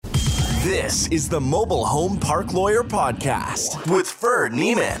This is the Mobile Home Park Lawyer Podcast with Ferd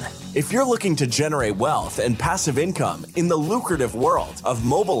Niemann. If you're looking to generate wealth and passive income in the lucrative world of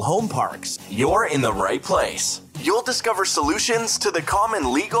mobile home parks, you're in the right place. You'll discover solutions to the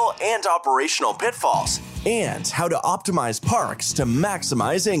common legal and operational pitfalls and how to optimize parks to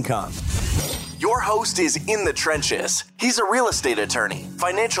maximize income. Your host is in the trenches. He's a real estate attorney,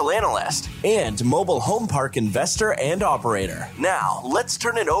 financial analyst, and mobile home park investor and operator. Now, let's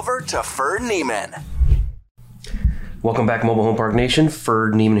turn it over to Ferd Niemann. Welcome back, Mobile Home Park Nation.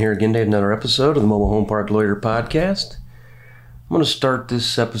 Ferd Niemann here again to another episode of the Mobile Home Park Lawyer Podcast. I'm going to start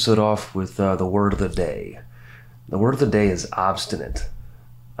this episode off with the word of the day. The word of the day is obstinate.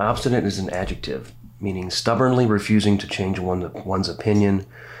 Obstinate is an adjective, meaning stubbornly refusing to change one's opinion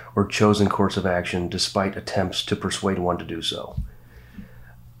or chosen course of action despite attempts to persuade one to do so.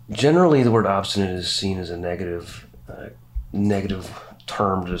 Generally, the word obstinate is seen as a negative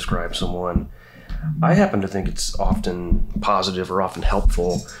term to describe someone. I happen to think it's often positive or often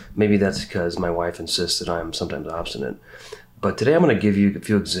helpful. Maybe that's because my wife insists that I'm sometimes obstinate. But today I'm going to give you a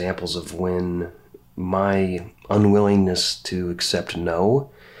few examples of when my unwillingness to accept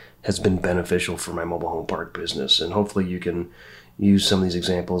no has been beneficial for my mobile home park business. And hopefully you can use some of these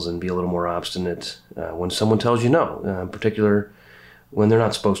examples and be a little more obstinate when someone tells you no, in particular when they're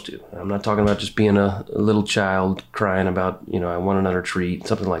not supposed to. I'm not talking about just being a little child crying about, I want another treat,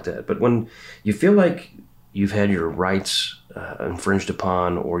 something like that. But when you feel like you've had your rights infringed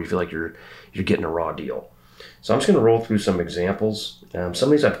upon, or you feel like you're getting a raw deal. So I'm just going to roll through some examples. Some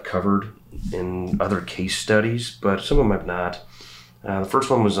of these I've covered in other case studies, but some of them I've not. The first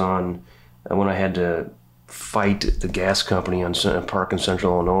one was on when I had to fight the gas company on a park in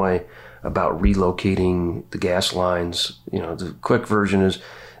Central Illinois about relocating the gas lines. The quick version is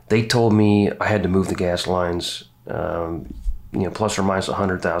they told me I had to move the gas lines, plus or minus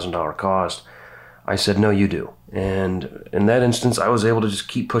 $100,000 cost. I said, no, you do. And in that instance, I was able to just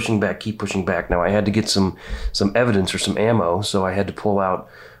keep pushing back. Now I had to get some evidence or some ammo, so I had to pull out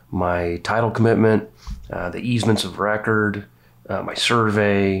my title commitment, the easements of record, my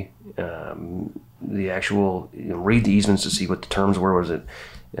survey, the actual, read the easements to see what the terms were. Was it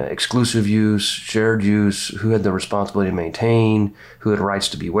exclusive use, shared use, who had the responsibility to maintain, who had rights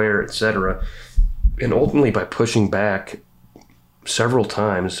to be where, etc. And ultimately, by pushing back several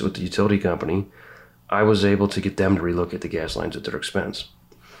times with the utility company, I was able to get them to relocate the gas lines at their expense.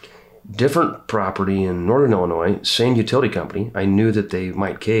 Different property in Northern Illinois, same utility company. I knew that they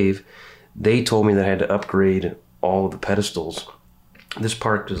might cave. They told me that I had to upgrade all of the pedestals. This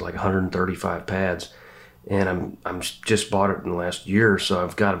park is like 135 pads, and I'm just bought it in the last year, so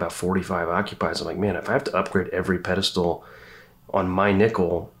I've got about 45 occupied. So I'm like, man, if I have to upgrade every pedestal on my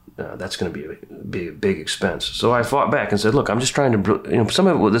nickel, that's going to be a big expense. So I fought back and said, look, I'm just trying to, some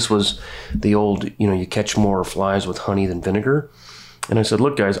of it, this was the old, you catch more flies with honey than vinegar. And I said,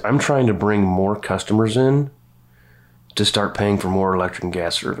 look, guys, I'm trying to bring more customers in to start paying for more electric and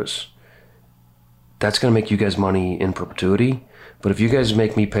gas service. That's going to make you guys money in perpetuity. But if you guys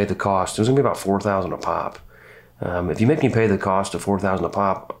make me pay the cost, it was going to be about $4,000 a pop. If you make me pay the cost of $4,000 a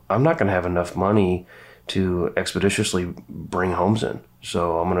pop, I'm not going to have enough money to expeditiously bring homes in.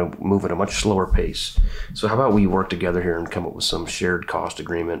 So I'm going to move at a much slower pace. So how about we work together here and come up with some shared cost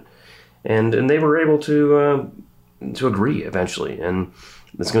agreement? And they were able to agree eventually. And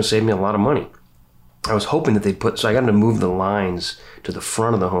it's going to save me a lot of money. I was hoping that so I got them to move the lines to the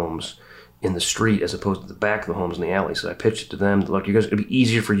front of the homes in the street as opposed to the back of the homes in the alley. So I pitched it to them, look, you guys, it'd be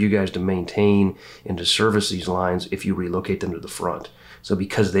easier for you guys to maintain and to service these lines if you relocate them to the front. So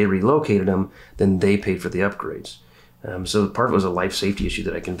because they relocated them, then they paid for the upgrades. So part of it was a life safety issue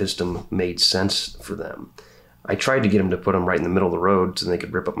that I convinced them made sense for them. I tried to get them to put them right in the middle of the road so they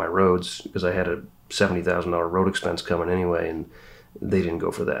could rip up my roads, because I had a $70,000 road expense coming anyway, and they didn't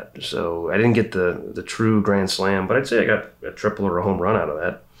go for that. So I didn't get the true grand slam, but I'd say I got a triple or a home run out of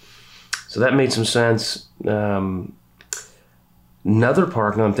that. So that made some sense. Another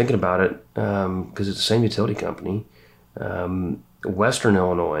park, now I'm thinking about it, because it's the same utility company, Western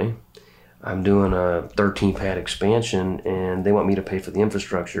Illinois. I'm doing a 13-pad expansion, and they want me to pay for the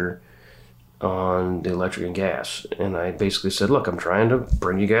infrastructure on the electric and gas. And I basically said, look, I'm trying to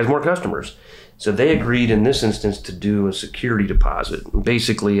bring you guys more customers. So they agreed in this instance to do a security deposit.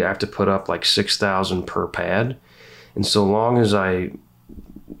 Basically, I have to put up like $6,000 per pad. And so long as I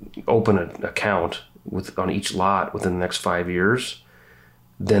open an account on each lot within the next 5 years,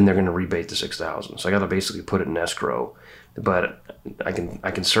 then they're going to rebate the $6,000. So I got to basically put it in escrow, but I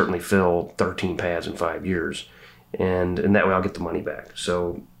can certainly fill 13 pads in 5 years, and that way I'll get the money back.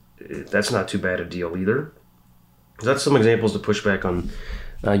 So that's not too bad a deal either. That's some examples to push back on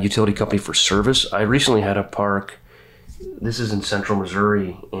utility company for service. I recently had a park, this is in central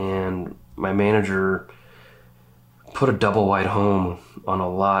Missouri, and my manager put a double wide home on a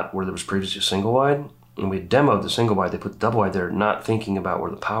lot where there was previously a single wide, and we demoed the single wide. They put the double wide there, not thinking about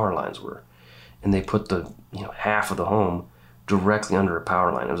where the power lines were, and they put the half of the home directly under a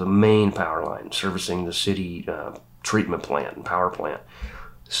power line. It was a main power line servicing the city treatment plant and power plant.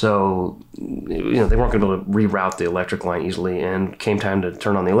 So they weren't going to be able to reroute the electric line easily, and came time to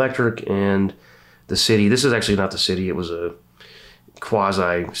turn on the electric, and the city, this is actually not the city, it was a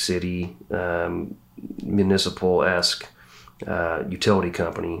quasi-city, municipal-esque utility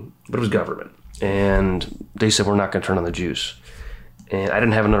company, but it was government. And they said, we're not going to turn on the juice. And I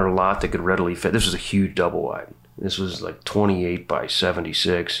didn't have another lot that could readily fit. This was a huge double wide. This was like 28 by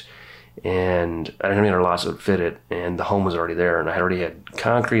 76. And I didn't have any other lots that would fit it. And the home was already there. And I already had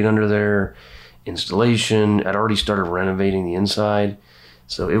concrete under there, installation. I'd already started renovating the inside.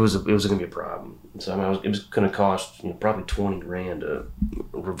 So it was going to be a problem. So it was going to cost probably $20,000 to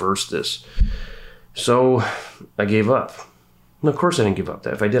reverse this. So I gave up. And of course I didn't give up.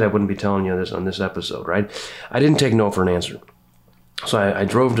 That if I did, I wouldn't be telling you this on this episode, right? I didn't take no for an answer. So I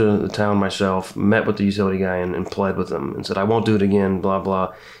drove to the town myself, met with the utility guy, and pled with him and said, I won't do it again, blah,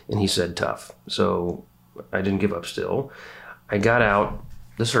 blah. And he said, tough. So I didn't give up still. I got out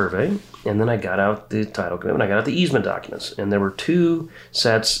the survey, and then I got out the title commitment. I got out the easement documents. And there were two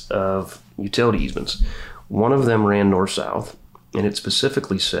sets of utility easements. One of them ran north-south, and it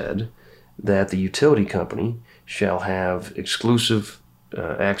specifically said that the utility company shall have exclusive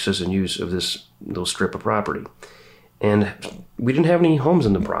access and use of this little strip of property. And we didn't have any homes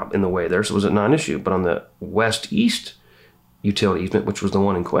in the way there, so it was a non-issue. But on the west-east utility easement, which was the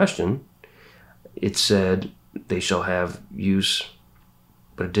one in question, it said they shall have use,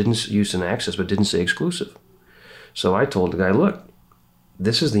 but it didn't use and access, but it didn't say exclusive. So I told the guy, look,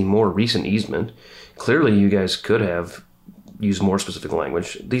 this is the more recent easement. Clearly, you guys could have used more specific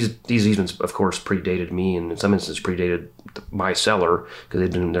language. These easements, of course, predated me, and in some instances predated my seller because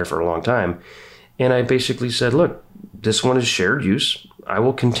they'd been there for a long time. And I basically said, look, this one is shared use. I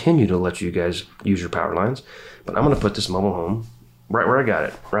will continue to let you guys use your power lines, but I'm going to put this mobile home right where I got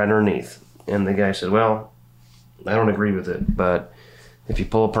it, right underneath. And the guy said, well, I don't agree with it, but if you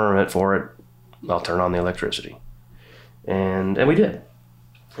pull a permit for it, I'll turn on the electricity. And we did.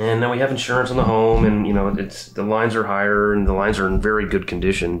 And then we have insurance on the home, and the lines are higher, and the lines are in very good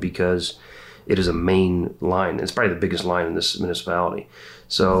condition because it is a main line. It's probably the biggest line in this municipality.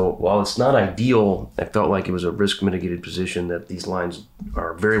 So while it's not ideal, I felt like it was a risk mitigated position that these lines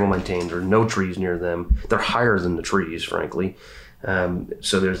are very well maintained. There are no trees near them. They're higher than the trees, frankly.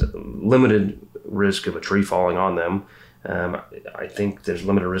 So there's limited risk of a tree falling on them. I think there's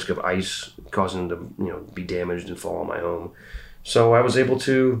limited risk of ice causing them to be damaged and fall on my home. So I was able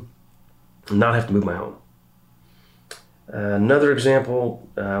to not have to move my home. Another example,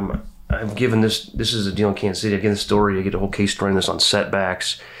 I've given this is a deal in Kansas City. I've given the story, I get a whole case story on this on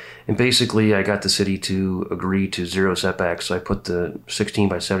setbacks. And basically I got the city to agree to 0 setbacks. So I put the 16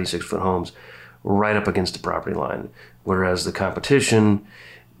 by 76 foot homes right up against the property line. Whereas the competition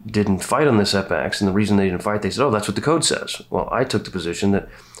didn't fight on the setbacks. And the reason they didn't fight, they said, oh, that's what the code says. Well, I took the position that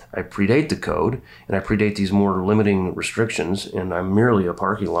I predate the code, and I predate these more limiting restrictions, and I'm merely a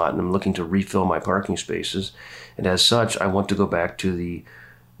parking lot, and I'm looking to refill my parking spaces. And as such, I want to go back to the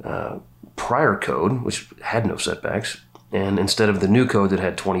prior code, which had no setbacks, and instead of the new code that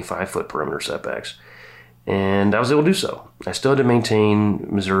had 25-foot perimeter setbacks. And I was able to do so. I still had to maintain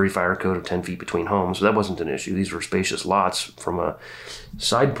Missouri fire code of 10 feet between homes, so that wasn't an issue. These were spacious lots from a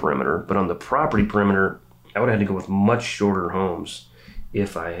side perimeter, but on the property perimeter, I would have had to go with much shorter homes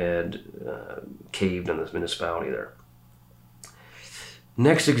if I had caved on this municipality there.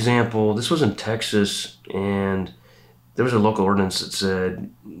 Next example, this was in Texas, and there was a local ordinance that said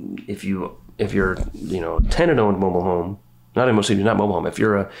if you're a tenant-owned mobile home, not mobile home, if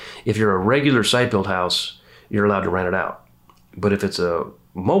you're a regular site-built house, you're allowed to rent it out. But if it's a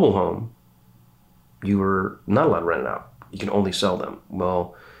mobile home, you are not allowed to rent it out. You can only sell them.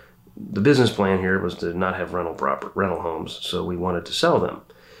 Well, the business plan here was to not have rental homes, so we wanted to sell them.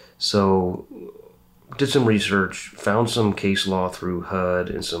 So did some research, found some case law through HUD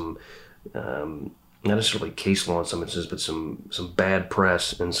and some, not necessarily case law in some instances, but some bad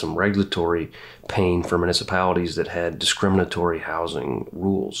press and some regulatory pain for municipalities that had discriminatory housing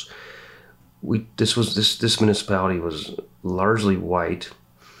rules. This municipality was largely white,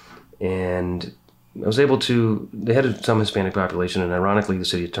 and I was able to, they had some Hispanic population, and ironically the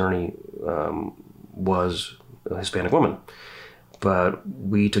city attorney was a Hispanic woman. But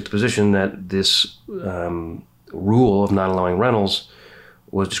we took the position that this rule of not allowing rentals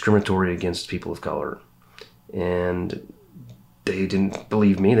was discriminatory against people of color. And they didn't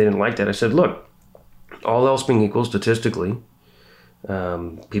believe me. They didn't like that. I said, look, all else being equal, statistically,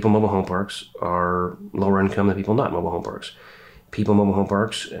 people in mobile home parks are lower income than people not in mobile home parks. People in mobile home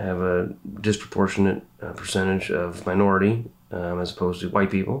parks have a disproportionate percentage of minority as opposed to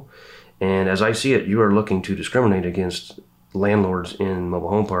white people. And as I see it, you are looking to discriminate against landlords in mobile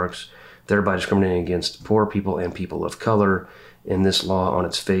home parks, thereby discriminating against poor people and people of color. And this law on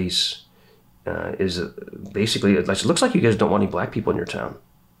its face is basically, it looks like you guys don't want any black people in your town.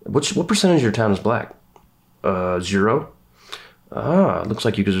 What percentage of your town is black? 0? It looks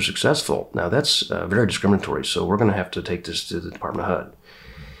like you guys are successful. Now that's very discriminatory, so we're going to have to take this to the Department of HUD.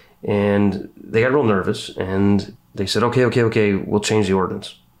 And they got real nervous, and they said, okay, we'll change the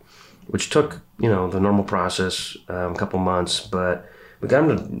ordinance, which took, the normal process, a couple months, but we got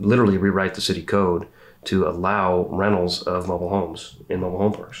them to literally rewrite the city code to allow rentals of mobile homes in mobile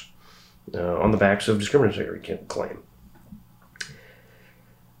home parks on the backs of discriminatory claim.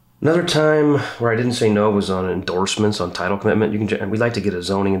 Another time where I didn't say no was on endorsements on title commitment. We'd like to get a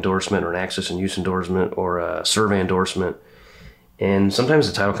zoning endorsement or an access and use endorsement or a survey endorsement. And sometimes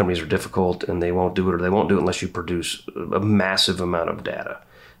the title companies are difficult and they won't do it, or they won't do it unless you produce a massive amount of data.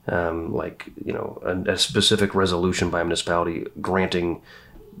 A specific resolution by a municipality granting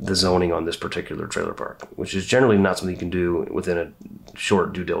the zoning on this particular trailer park, which is generally not something you can do within a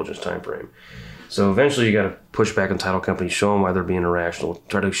short due diligence time frame. So eventually you got to push back on title companies, show them why they're being irrational,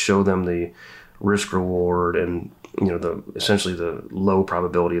 try to show them the risk reward and, essentially the low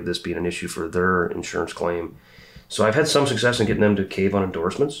probability of this being an issue for their insurance claim. So I've had some success in getting them to cave on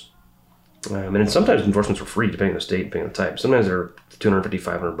endorsements. And sometimes endorsements are free, depending on the state, depending on the type. Sometimes they're $250,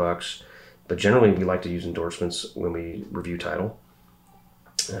 $500, but generally we like to use endorsements when we review title.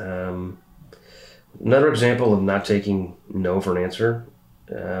 Another example of not taking no for an answer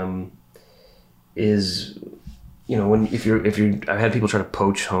is, I've had people try to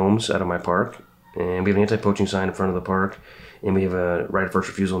poach homes out of my park, and we have an anti-poaching sign in front of the park, and we have a right of first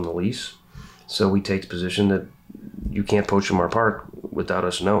refusal in the lease. So we take the position that you can't poach from our park without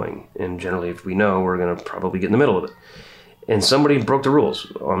us knowing. And generally, if we know, we're going to probably get in the middle of it. And somebody broke the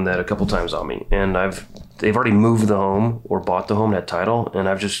rules on that a couple times on me. And they've already moved the home or bought the home, that title, and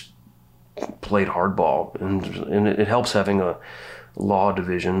I've just played hardball. And it helps having a law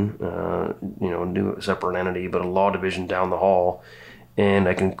division, new separate entity, but a law division down the hall. And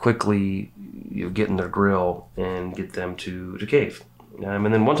I can quickly get in their grill and get them to cave.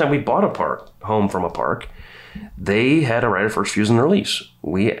 And then one time we bought a home from a park. They had a right of first refusal in their lease.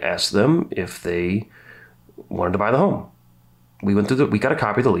 We asked them if they wanted to buy the home. We got a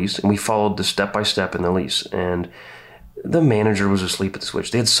copy of the lease, and we followed the step-by-step in the lease. And the manager was asleep at the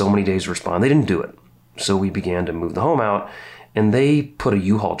switch. They had so many days to respond. They didn't do it. So we began to move the home out, and they put a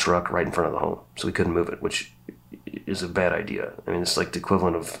U-Haul truck right in front of the home, so we couldn't move it, which is a bad idea. I mean, it's like the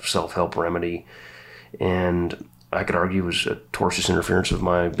equivalent of self-help remedy, and I could argue it was a tortious interference of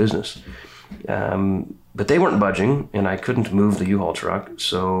my business. But they weren't budging, and I couldn't move the U-Haul truck,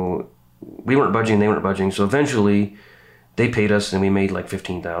 so we weren't budging, they weren't budging. So eventually, they paid us, and we made like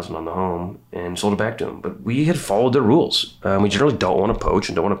 $15,000 on the home and sold it back to them. But we had followed their rules. We generally don't want to poach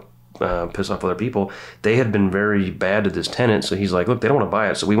and don't want to piss off other people. They had been very bad to this tenant, so he's like, look, they don't want to buy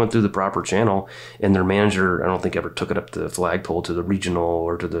it. So we went through the proper channel, and their manager, I don't think ever took it up the flagpole to the regional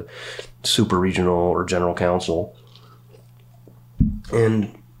or to the super regional or general counsel.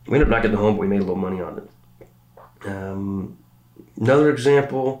 And we ended up not getting the home, but we made a little money on it. Another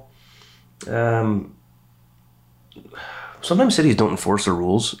example, sometimes cities don't enforce the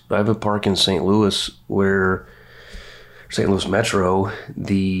rules. I have a park in St. Louis where St. Louis Metro,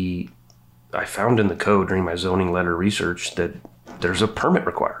 I found in the code during my zoning letter research that there's a permit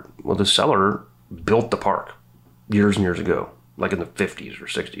required. Well, the seller built the park years and years ago, like in the 50s or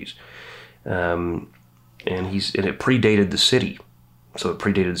 60s. And it predated the city. So it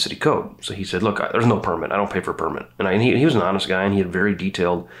predated the city code. So he said, look, there's no permit. I don't pay for a permit. And he was an honest guy, and he had very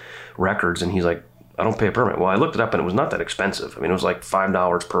detailed records. And he's like, I don't pay a permit. Well, I looked it up, and it was not that expensive. I mean, it was like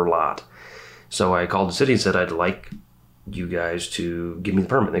 $5 per lot. So I called the city and said, I'd like you guys to give me the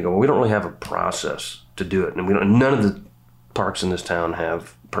permit. They go, well, we don't really have a process to do it. And none of the parks in this town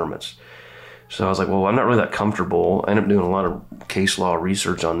have permits. So I was like, well, I'm not really that comfortable. I ended up doing a lot of case law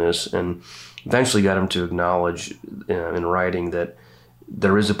research on this, and eventually got him to acknowledge in writing that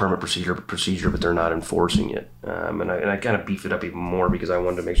there is a permit procedure, but they're not enforcing it. And I kind of beefed it up even more because I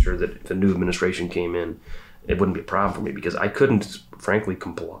wanted to make sure that if the new administration came in, it wouldn't be a problem for me, because I couldn't frankly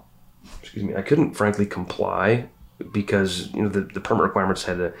comply. I couldn't frankly comply because the permit requirements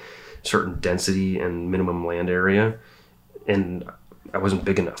had a certain density and minimum land area, and I wasn't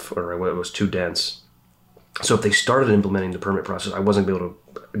big enough, or it was too dense. So if they started implementing the permit process, I wasn't able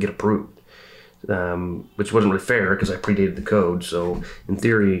to get approved, which wasn't really fair because I predated the code. So in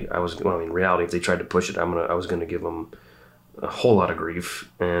theory, in reality, if they tried to push it, I was going to give them a whole lot of grief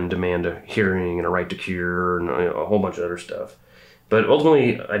and demand a hearing and a right to cure and a whole bunch of other stuff. But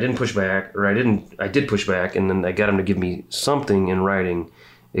ultimately, I did push back, and then I got them to give me something in writing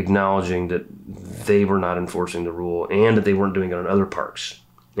acknowledging that they were not enforcing the rule and that they weren't doing it on other parks.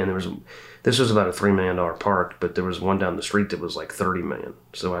 And this was about a $3 million park, but there was one down the street that was like $30 million.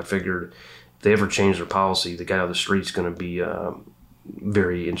 So I figured if they ever change their policy, the guy on the street's going to be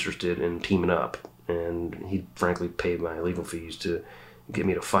very interested in teaming up. And he frankly paid my legal fees to get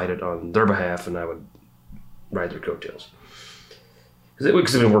me to fight it on their behalf, and I would ride their coattails. Because it would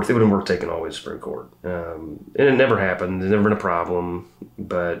have been worth taking all the way to Supreme Court. And it never happened. There's never been a problem.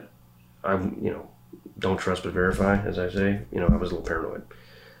 But I, don't trust but verify, as I say. I was a little paranoid.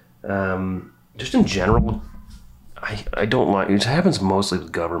 Just in general, I don't like, it happens mostly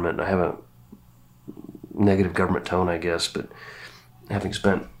with government. I have a negative government tone, I guess, but having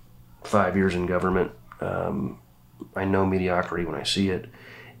spent 5 years in government, I know mediocrity when I see it.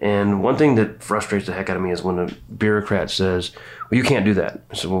 And one thing that frustrates the heck out of me is when a bureaucrat says, well, you can't do that.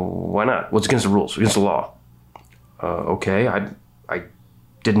 I said, well, why not? Well, it's against the rules, against the law. Okay, I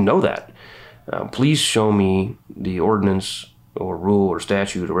didn't know that. Please show me the ordinance or rule or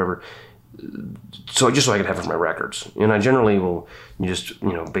statute or whatever, so I can have it for my records. And I generally will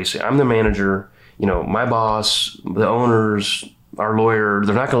basically, I'm the manager, my boss, the owners, our lawyer,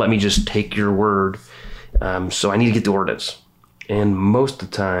 they're not going to let me just take your word. So I need to get the ordinance. And most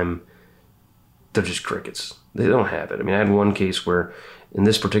of the time, they're just crickets. They don't have it. I mean, I had one case where in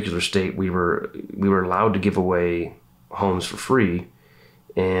this particular state, we were allowed to give away homes for free.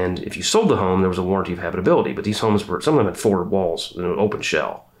 And if you sold the home, there was a warranty of habitability. But these homes some of them had 4 walls, an open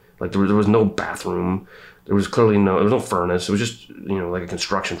shell. Like there was no bathroom. There was no furnace. It was just, like a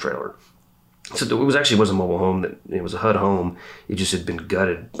construction trailer. So it was a mobile home. It was a HUD home. It just had been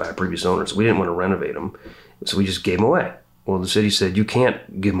gutted by a previous owner. So we didn't want to renovate them. So we just gave them away. Well, the city said, you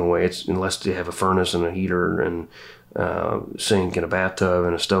can't give them away unless they have a furnace and a heater and sink and a bathtub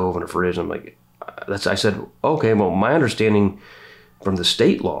and a stove and a fridge. And I'm like, I said, okay, well, my understanding from the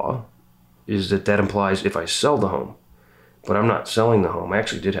state law is that implies if I sell the home. But I'm not selling the home. I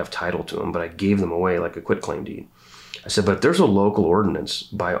actually did have title to them, but I gave them away like a quitclaim deed. I said, but if there's a local ordinance,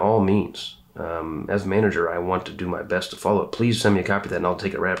 by all means, as manager, I want to do my best to follow it. Please send me a copy of that, and I'll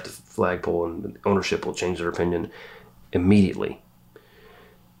take it right up to the flagpole, and ownership will change their opinion immediately.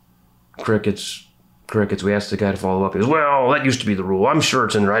 Crickets. We asked the guy to follow up. He goes, well, that used to be the rule. I'm sure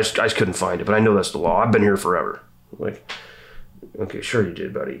it's in there. I just couldn't find it, but I know that's the law. I've been here forever. Like, okay, sure you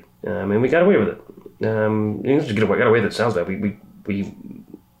did, buddy. And we got away with it. Got away with it sounds bad. We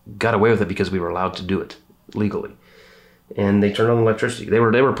got away with it because we were allowed to do it legally. And they turned on the electricity. They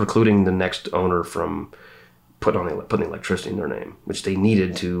were precluding the next owner from putting the electricity in their name, which they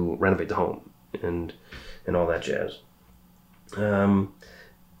needed to renovate the home and all that jazz.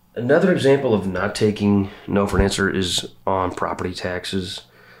 Another example of not taking no for an answer is on property taxes.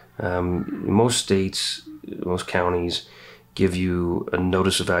 Most states, most counties give you a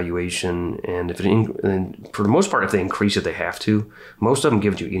notice of valuation, and for the most part, if they increase it, they have to. Most of them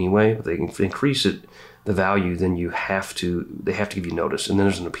give it to you anyway. If they increase it, the value, then they have to give you notice, and then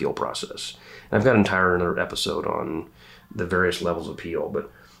there's an appeal process. And I've got an entire another episode on the various levels of appeal,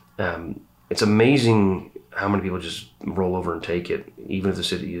 but it's amazing how many people just roll over and take it, even if the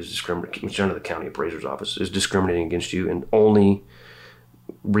city is discriminating, which under the county appraiser's office is discriminating against you and only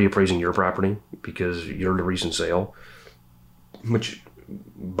reappraising your property because you're the recent sale, which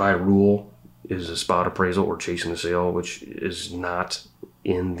by rule is a spot appraisal or chasing the sale, which is not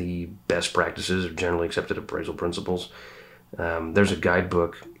in the best practices or generally accepted appraisal principles. There's a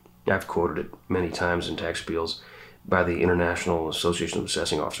guidebook, I've quoted it many times in tax appeals, by the International Association of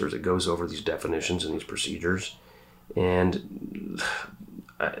Assessing Officers that goes over these definitions and these procedures. And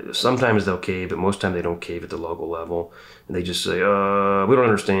sometimes they'll cave, but most of the time they don't cave at the local level. And they just say, we don't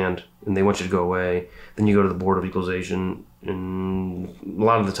understand, and they want you to go away. Then you go to the Board of Equalization, and a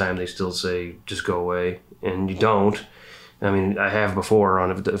lot of the time they still say, just go away, and you don't. I mean, I have before on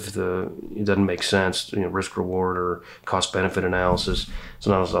if it doesn't make sense, risk reward or cost benefit analysis.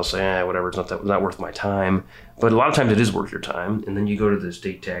 Sometimes I'll say, whatever, it's not worth my time. But a lot of times it is worth your time. And then you go to the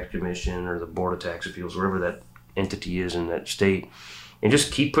state tax commission or the board of tax appeals, wherever that entity is in that state, and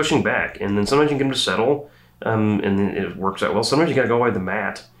just keep pushing back. And then sometimes you can get them to settle, and then it works out well. Sometimes you got to go away the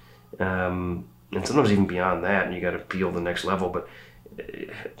mat, and sometimes even beyond that, and you got to appeal the next level. But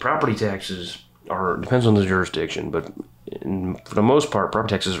property taxes depends on the jurisdiction, but for the most part,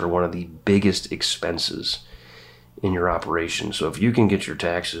 property taxes are one of the biggest expenses in your operation. So if you can get your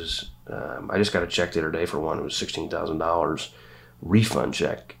taxes, I just got a check the other day for one. It was $16,000 refund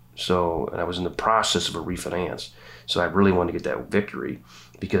check. So, and I was in the process of a refinance. So I really wanted to get that victory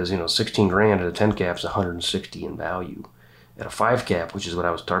because, 16 grand at a 10 cap is 160 in value. At a 5 cap, which is what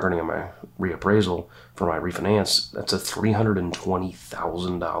I was targeting on my reappraisal for my refinance, that's a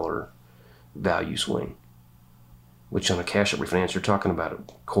 $320,000 value swing. Which on a cash out refinance, you're talking about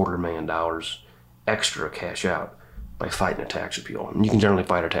 $250,000 extra cash out by fighting a tax appeal. And you can generally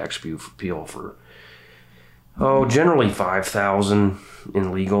fight a tax appeal for, generally $5,000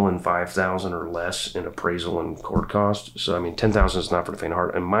 in legal and $5,000 or less in appraisal and court cost. So, $10,000 is not for the faint of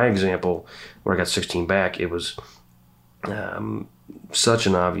heart. In my example, where I got 16 back, it was such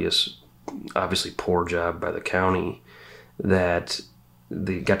an obviously poor job by the county that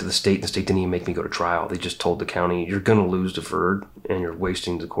they got to the state, and the state didn't even make me go to trial. They just told the county, you're going to lose to Ferd, and you're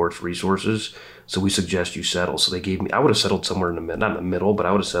wasting the court's resources, so we suggest you settle. So they gave me, I would have settled somewhere in the middle, not in the middle, but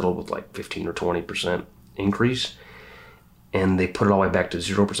I would have settled with like 15 or 20% increase, and they put it all the way back to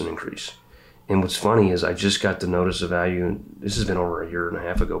 0% increase. And what's funny is I just got the notice of value, and this has been over a year and a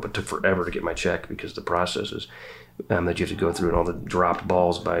half ago, but it took forever to get my check because the processes that you have to go through and all the dropped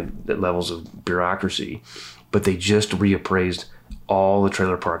balls by the levels of bureaucracy. But they just reappraised all the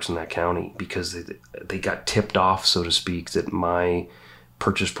trailer parks in that county because they got tipped off, so to speak, that my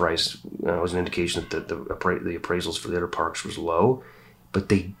purchase price was an indication that the appraisals for the other parks was low, but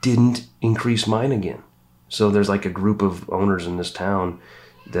they didn't increase mine again. So there's like a group of owners in this town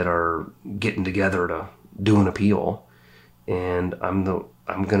that are getting together to do an appeal, and I'm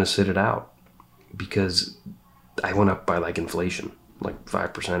going to sit it out because I went up by like inflation, like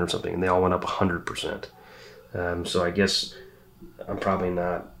 5% or something, and they all went up 100%. So I guess I'm probably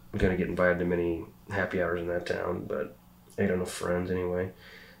not going to get invited to many happy hours in that town, but I got enough friends anyway.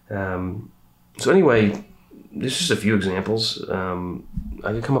 So anyway, this is just a few examples. I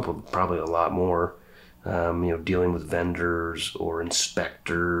could come up with probably a lot more, dealing with vendors or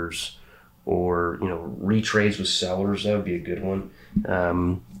inspectors or, retrades with sellers. That would be a good one.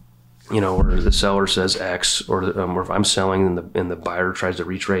 Where the seller says X, or if I'm selling and the buyer tries to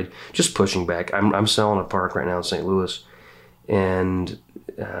retrade, just pushing back. I'm selling a park right now in St. Louis, and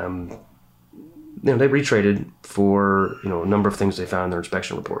they retraded for a number of things they found in their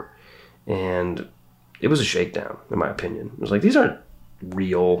inspection report, and it was a shakedown in my opinion. It was like these aren't the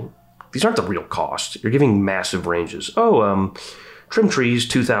real cost. You're giving massive ranges. Trim trees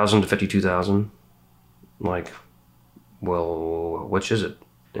 2,000 to 52,000. Like, well, which is it?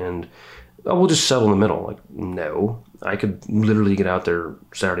 And we'll just settle in the middle. Like, no, I could literally get out there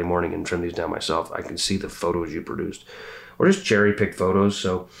Saturday morning and trim these down myself. I can see the photos you produced, or just cherry pick photos.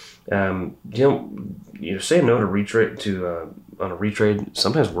 So, saying no to retrade on a retrade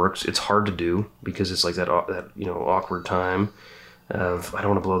sometimes works. It's hard to do because it's like that awkward time of I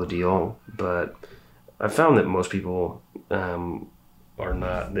don't want to blow the deal. But I found that most people are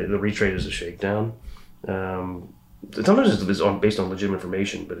not. The retrade is a shakedown. Sometimes it's based on legitimate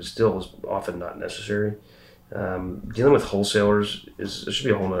information, but it still is often not necessary. Dealing with wholesalers I should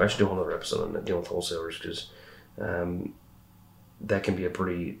do a whole other episode on that, dealing with wholesalers, because that can be a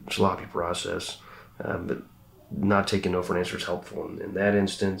pretty sloppy process. But not taking no for an answer is helpful in that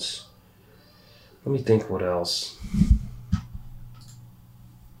instance. Let me think what else.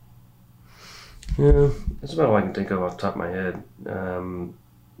 Yeah, that's about all I can think of off the top of my head.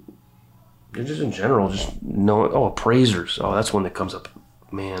 Just in general, just knowing, appraisers. That's one that comes up.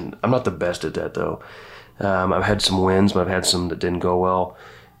 Man, I'm not the best at that, though. I've had some wins, but I've had some that didn't go well,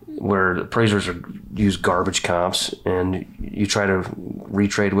 where the appraisers use garbage comps, and you try to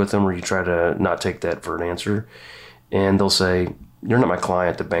retrade with them, or you try to not take that for an answer, and they'll say, you're not my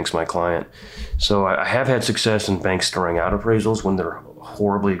client, the bank's my client. So I have had success in banks throwing out appraisals when they're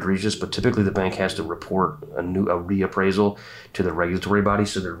horribly egregious, but typically the bank has to report a reappraisal to the regulatory body,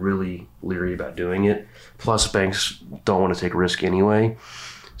 so they're really leery about doing it. Plus, banks don't want to take risk anyway,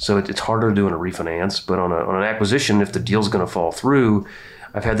 so it's harder to do in a refinance. But on an acquisition, if the deal's going to fall through,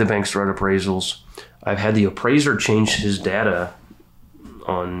 I've had the banks throw out appraisals. I've had the appraiser change his data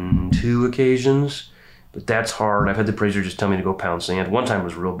on 2 occasions, but that's hard. I've had the appraiser just tell me to go pound sand. One time it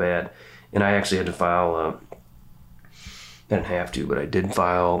was real bad, and I actually had to file I didn't have to, but I did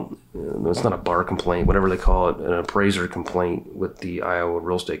file, it's not a bar complaint, whatever they call it, an appraiser complaint with the Iowa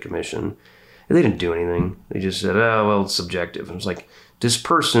Real Estate Commission. And they didn't do anything. They just said, it's subjective. And it was like, this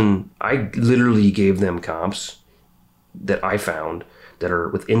person, I literally gave them comps that I found that are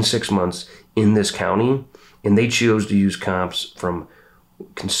within 6 months in this county, and they chose to use comps from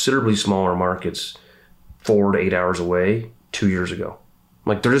considerably smaller markets 4 to 8 hours away 2 years ago.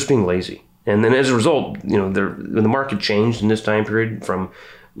 Like, they're just being lazy. And then as a result, when the market changed in this time period from,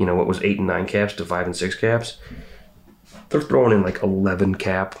 what was 8 and 9 caps to 5 and 6 caps, they're throwing in like 11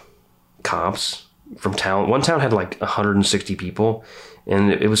 cap comps from town. One town had like 160 people,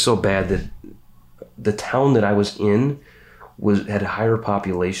 and it was so bad that the town that I was in had a higher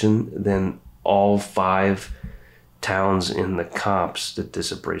population than all 5 towns in the comps that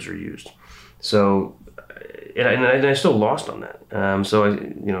this appraiser used. So, and I still lost on that. So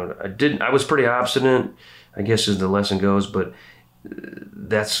I was pretty obstinate, I guess, as the lesson goes, but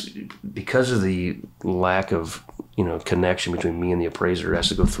that's because of the lack of, connection between me and the appraiser. It has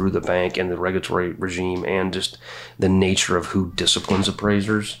to go through the bank and the regulatory regime, and just the nature of who disciplines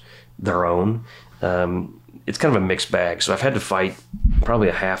appraisers, their own. It's kind of a mixed bag. So I've had to fight probably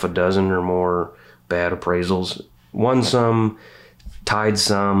a half a dozen or more bad appraisals. Won some, tied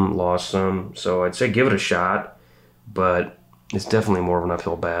some, lost some. So I'd say give it a shot, but it's definitely more of an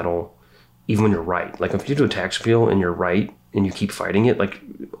uphill battle, even when you're right. Like, if you do a tax appeal and you're right and you keep fighting it, like,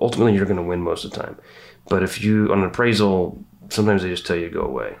 ultimately you're going to win most of the time. But if you, on an appraisal, sometimes they just tell you to go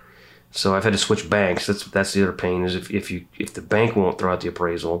away. So I've had to switch banks. That's the other pain, is if the bank won't throw out the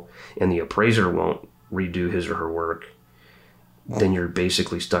appraisal and the appraiser won't redo his or her work, then you're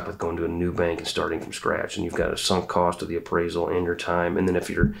basically stuck with going to a new bank and starting from scratch, and you've got a sunk cost of the appraisal and your time. And then if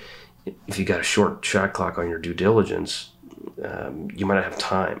you got a short shot clock on your due diligence, you might not have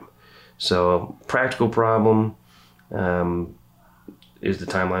time. So, practical problem is the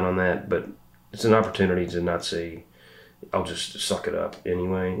timeline on that, but it's an opportunity to not say, I'll just suck it up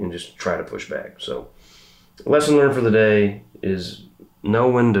anyway and just try to push back. So, lesson learned for the day is know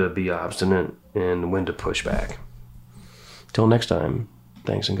when to be obstinate and when to push back. Till next time,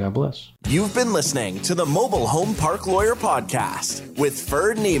 thanks and God bless. You've been listening to the Mobile Home Park Lawyer Podcast with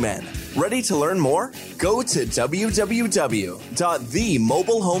Ferd Niemann. Ready to learn more? Go to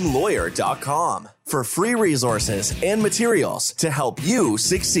www.themobilehomelawyer.com for free resources and materials to help you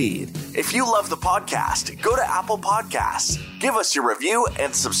succeed. If you love the podcast, go to Apple Podcasts, give us your review,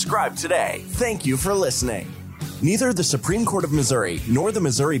 and subscribe today. Thank you for listening. Neither the Supreme Court of Missouri nor the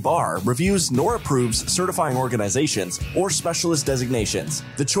Missouri Bar reviews nor approves certifying organizations or specialist designations.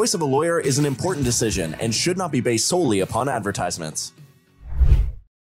 The choice of a lawyer is an important decision and should not be based solely upon advertisements.